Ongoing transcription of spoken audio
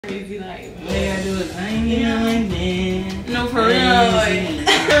Crazy like. All you gotta do is onion. No, for real. Like,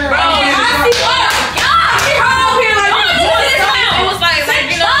 bro, I see what? God, she heard over here like it was like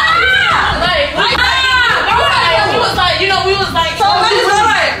you know, we was like, you know, we was like, so we was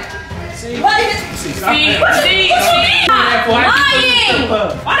like, see, lying. You are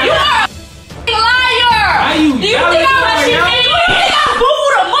a liar. Do you think I'm like she did? You think I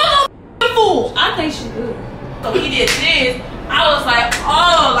booed a motherfucking fool? I think she did. So he did this. I was like,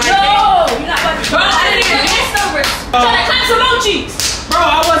 oh, like no, you're not about to. Bro, I didn't even get some rich. Trying to clap some more cheeks. Bro,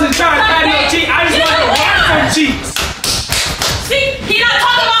 I wasn't trying to clap no cheeks. I just wanted to watch some cheeks. See, he not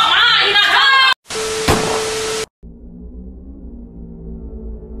talking about mine. He not talking about.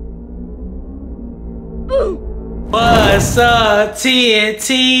 What's up,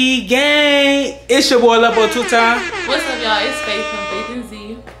 TNT gang? It's your boy 𝗪𝗛𝗘𝗡. What's up, y'all? It's Faith from Faith and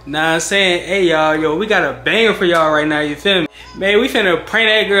Z. Nah, I'm saying, hey y'all, yo, we got a banger for y'all right now, you feel me? Man, we finna prank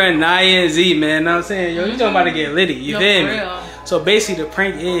that girl NYAH and Z, man. Know what I'm saying? Yo, you talking about to get litty, you feel me? Real. So basically the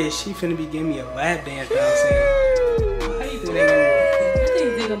prank is she finna be giving me a lap dance, you know what I'm saying? How you think they gonna I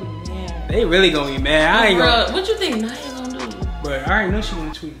think they gonna be mad. They really gonna be mad. I ain't gonna. What you think NYAH gonna do? But I already know she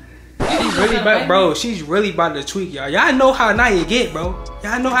gonna tweet. She's really about, bro, she's really about to tweak, y'all. Y'all know how NYAH get, bro.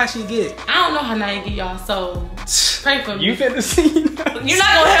 Y'all know how she get. I don't know how NYAH get, y'all, so pray for me. You finna see. You're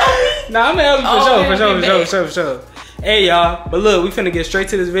not gonna help me? Nah, I'm gonna help you for okay, sure. Hey y'all, but look, we finna get straight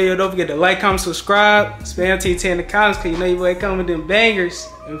to this video. Don't forget to like, comment, subscribe, spam TT in the comments, cause you know you boy coming with them bangers.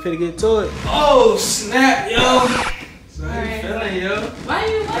 And we finna get to it. Oh snap, yo. So how you feeling, yo? Why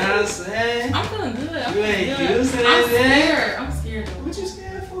you? You know what I'm saying? I'm feeling good. You ain't used to that, scared. I'm scared. What you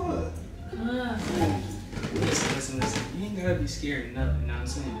scared for? Listen. You ain't gotta be scared of nothing, you know what I'm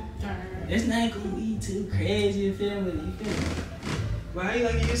saying? It's not gonna be too crazy, you feel me? But how you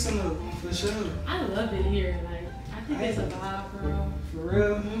like to use some of it, for sure? I love it here. Like, I think it's a vibe, bro. For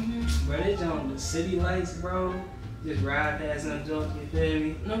real? Bro, they jump the city lights, bro. Just ride past them jumps, you feel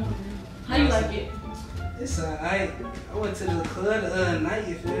me? No, for real. How you like it? It's alright. I went to the club the other night,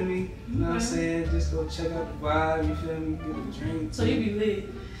 you feel me? You know what I'm saying? Just go check out the vibe, you feel me? Get a drink. So you be lit?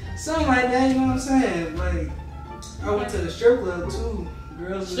 Something like that, you know what I'm saying? Like, I went to the strip club too.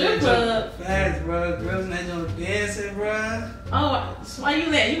 Girls strip club? Fast, bro. Girls in that joint dancing, bro. Oh, so why you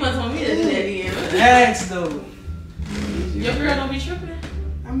let? You must want me to do that again. Facts, though. Your girl don't be tripping?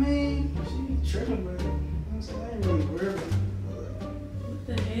 I mean, she be tripping, bro. You know what I'm saying? I ain't really worried about it. What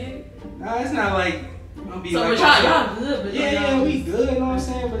the heck? Nah, it's not like I'm be so like. So y'all good, but yeah, we good, you know what I'm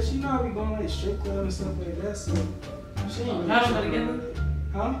saying? But she know I be going like strip club and stuff like that, so she ain't really y'all don't go together?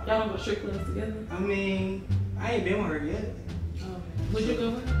 Huh? Y'all don't go strip clubs together? I mean, I ain't been with her yet. Would you go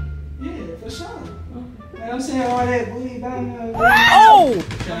with her? Yeah, for sure. Okay. You know what I'm saying? All that booty down there. Oh!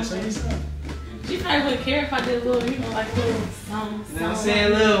 Trying to show you something. She probably wouldn't care if I did a little, you know, like a little song. You know what I'm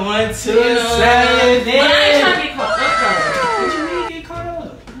saying? Little 1, 2, 7, But I ain't trying to get caught up though. What you mean get caught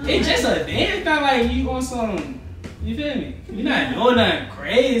up? It's just a dance, not like you on some, you feel me? You're not doing nothing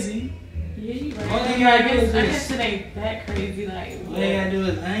crazy. Yeah, you right. All you gotta do is I guess it ain't that crazy, like. All you gotta do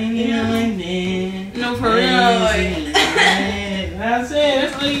is onion. No, for real, like. You know what I'm saying?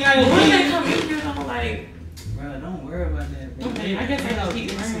 That's all you gotta do. When they come in here, though, like. Bro, don't worry about that, bro. Okay, I guess I gotta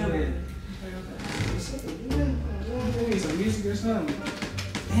keep worrying about it. Give me some music or something.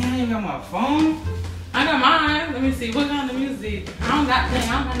 Damn, you got my phone? I got mine. Let me see. What kind of music? I don't got no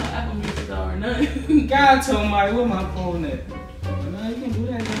Apple Music though or nothing. God told me where my phone at. No, you can do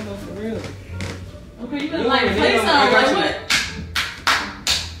that though for real. Okay, you gotta like play something. Like what?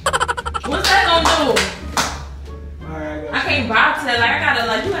 What's that gonna do? Alright, I can't vibe to that. Like I gotta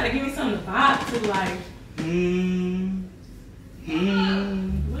like you gotta give me something to vibe to like.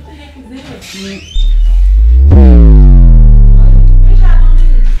 What the heck is this?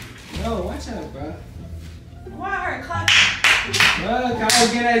 Yo, watch out, bro. Why I heard clap? Bro, can I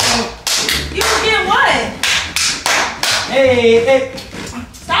get that joint? You forget what? Hey.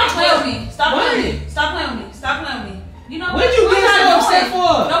 Stop playing with me. Stop playing with me. Stop playing with me. Stop playing with me. You know what you get so upset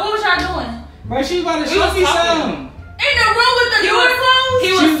for? No, what was y'all doing? Bro, she was about to show me something. In the room with the door closed? He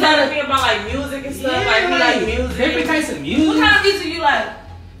was telling me about like music and stuff. Like he like music. Different types of music. What kind of music you like?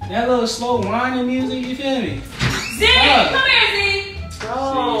 That little slow whining music, you feel me? Z, come here, Z.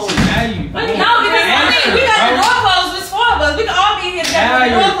 Bro. Now you no, because I mean, we got the door closed. It's 4 of us. We can all be in here together.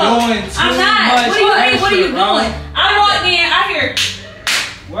 Now you're doing too I'm not. much. What do you mean? What are you bro. doing? I walked in. I hear.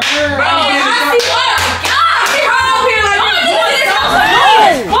 Word. Bro, I see what? God, he heard over here like this.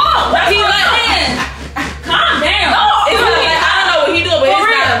 He like, man, calm down. It's not like, I don't know what he doing, but it's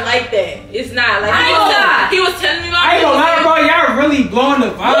not like that. It's not like he was telling me about. I ain't gonna lie, bro. Y'all really blowing the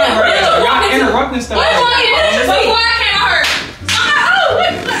vibe right now. Y'all interrupting stuff. Before I came, I heard. Oh,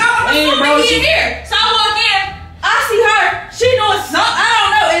 what? she in here. So I walk in, I see her. She doing something. I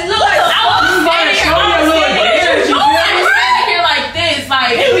don't know. It looked like I was standing here. Like this,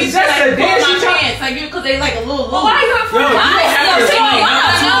 like it was just a dance. My pants, like you, because they like a little. Why are you in front of me? Why are y'all in this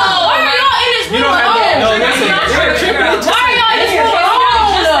room alone? No, that's why are y'all in this room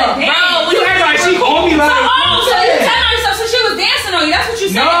alone? Bro, you act like she called me like. So you telling on yourself, so she was dancing on you. That's what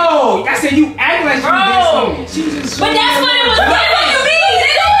you said. No, I said you act like she was dancing on me. She was just. But that's what it was. What do you mean?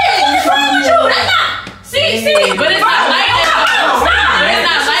 What's wrong with you? That's not. See, but it's not like that though. It's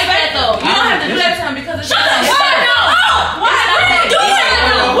not like that though. You don't have to do that to him because it's. Shut up.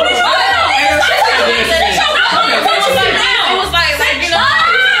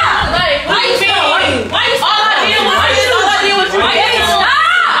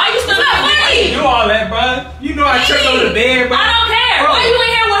 You know I tripped on the bed, bro. I don't care. Bro. Why you in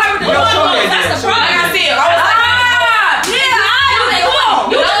here with her with the door closed? That's the problem. Like I said, I was like,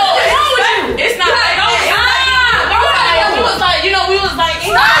 it's not like, we was like, you know, we was like,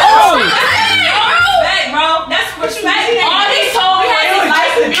 back, bro. That's what you mean. All these told me had this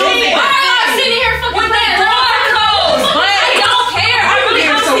life music. Why are y'all sitting here fucking with that door closed? But I don't care. I really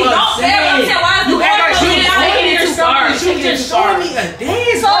honestly don't care. I'm saying, why is the door closed? You just showing me a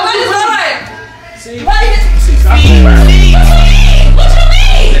dance. So what is it? See? What you mean?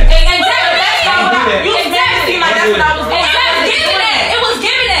 Exactly. That's not what I. You exactly like that's what I was doing. Exactly. It was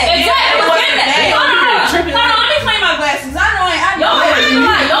giving that. Exactly. It was giving that. Hold on. Let me clean my glasses. I know. I know.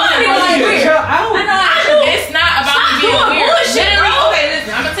 It's not about me being weird. Okay,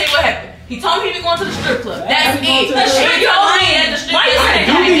 listen. I'm gonna tell you what happened. He told me he was going to the strip club. That's it. He told me at the strip club.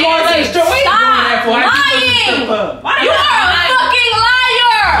 You be going to the strip club? Stop lying. You are a fucking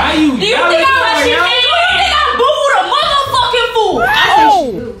liar. Do you think I'm a shit?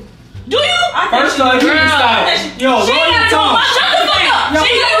 Do you? First of all, you need to stop. Yo, roll your tongue. Shut the fuck up.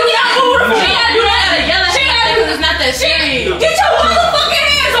 She gotta do that. She gotta do that. It's not that serious. Get your motherfucking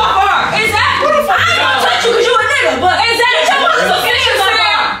hands off her. Exactly. I ain't gonna touch you because you a nigga, but exactly. Get your motherfucking hands off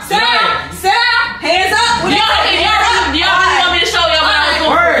her. Sit down. Hands up. Do y'all really want me to show y'all what I was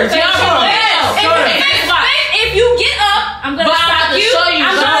doing? If you get up, I'm gonna sock you.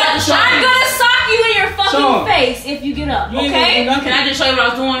 I'm gonna sock you in your fucking face if you get up. Okay? Can I just show you what I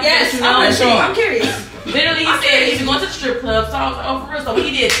was doing? Yes. I'm curious. Literally, he said he's going to the strip club. So I was like, oh, for real. So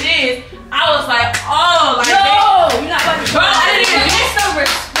he did this. I was like, oh, like that. You're not about to. Bro, I didn't even get some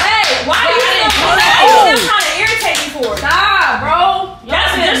respect. Why are you still trying to irritate me for? Nah, bro.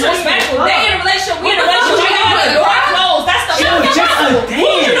 That's disrespectful. They in a relationship. We in a relationship. We have the door closed. That's the fuck. Just a dance.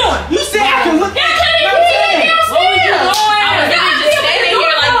 What you doing? You said I can look at you. What were you doing? I was just standing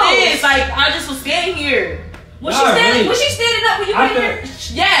here like this. Like, I just was standing here. Was she standing up when you were here?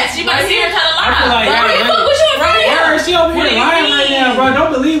 Yes, she might see her trying to lie. She over here lying right now, bro.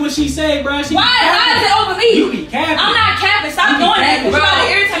 Don't believe what she said, bro. Why is it over me? You be capping. I'm not capping. Stop doing that. Bro,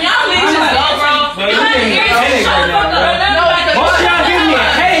 irritating. Y'all bitches go, bro. You're not irritating. Shut the fuck up. Both y'all give me a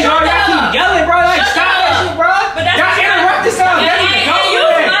headache, bro. Y'all keep yelling, bro. Like, stop that shit, bro. Y'all interrupt this out.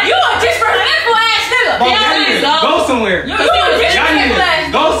 You a disrespectful ass nigga. Go somewhere. You a disrespectful ass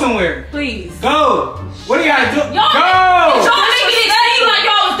nigga. Go somewhere. Please. Go. What do you gotta do? Go! Y'all making it seem like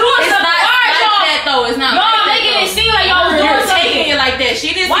y'all was doing something. Why are y'all that though? It's not. Y'all making it seem like y'all was doing something like that.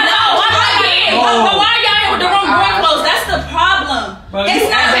 She didn't. Why y'all in with the wrong door closed? That's the problem.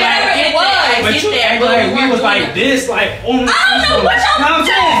 It's not whatever it was. But you act like we was like this, like on the. I don't know what y'all was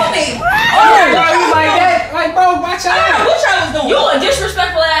doing for me. Oh, bro, you like that? Like, bro, watch out. I don't know what y'all was doing. You a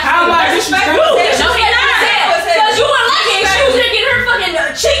disrespectful ass. How am I disrespectful? Because you were lucky and she was gonna get her fucking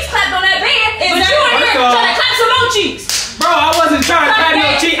cheeks clapped on that bed, but you were here trying to clap some more cheeks. Bro, I wasn't trying to clap no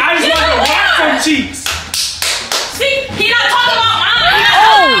cheeks. I just wanted to rock some cheeks. See, he not talking about mine. He not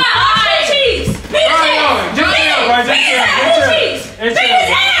talking about my cheeks. Beat his ass. Beat his ass.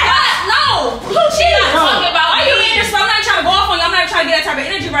 No, she not talking about. Why you in this? I'm not trying to go off on you. I'm not trying to get that type of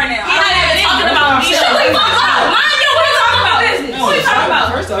energy right now. He not even talking about me. Shut the fuck up. Mind you, what are you talking about? Business. What are you talking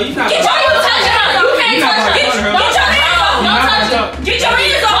about? First of all, you not. Get your hands off. You can't touch her. Get your hands off. Don't touch her. Get your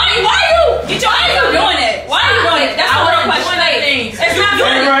hands off. Why you? Get your hands off doing that. Why are you doing it? That's the real question. It's not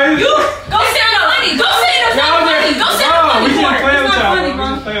funny. You go sit in the funny. Go sit in the funny. Go sit in the funny corner. It's not funny, bro.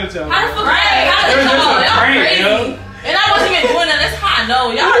 How the fuck? How the fuck? Y'all crazy. And I wasn't even doing that. That's how I know.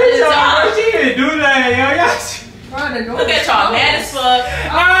 Y'all just she didn't do that, yo. Y'all. Look at y'all mad as fuck.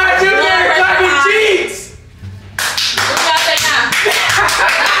 Ah, you like clapping cheeks. What y'all say now?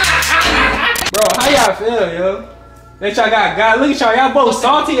 Bro, how y'all feel, yo? That y'all got look at y'all both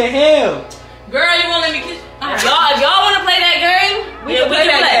salty as hell. Girl, you won't let me kiss. If y'all wanna play that game, we can play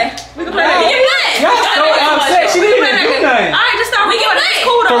that game. We can play that game. Y'all so upset. She didn't even do nothing. Alright, just start. We can play. It's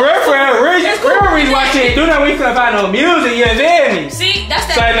cool though. For real, couldn't find no music, you feel me? See, that's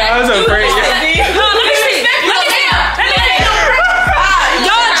that. So now I was afraid. No, let me see. Look at him.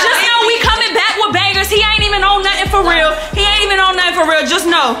 Y'all just know we coming back with bangers. He ain't even on nothing for real. He ain't even on nothing for real. Just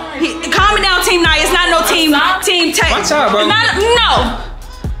know. Calm it down, Team Nyah. It's not no TEAMTAE. Watch out, bro. No.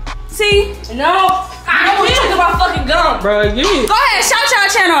 See? No. I know we talking about fucking gum. Bro, give me. Go ahead, shout your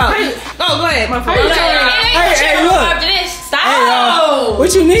channel out. Go ahead, my friend. Hey, look. Stop. Hey,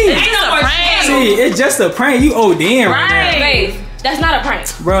 what you mean? It's a prank. See, it's just a prank. You ODing right now. Babe, that's not a prank.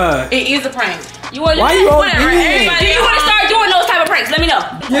 Bruh. It is a prank. Why you ODing? You want to start doing those type of pranks? Let me know.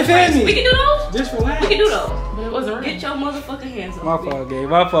 You feel me? We can do those? Just relax. We can do those. But it wasn't real. Get your motherfucking hands up. My fault, Gabe.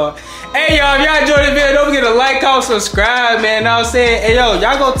 My fault. Hey, y'all, if y'all enjoyed the video, don't forget to like, comment, subscribe, man. Know what I'm saying? Hey, yo,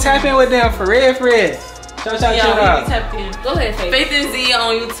 y'all go tap in with them for real. Shout out. Tapped in. Go ahead, Faith and Z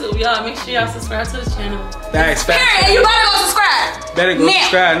on YouTube. Y'all make sure y'all subscribe to the channel. Thanks, Period. You better go subscribe. Better go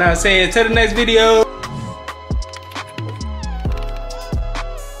subscribe. Now I'm saying, till the next video.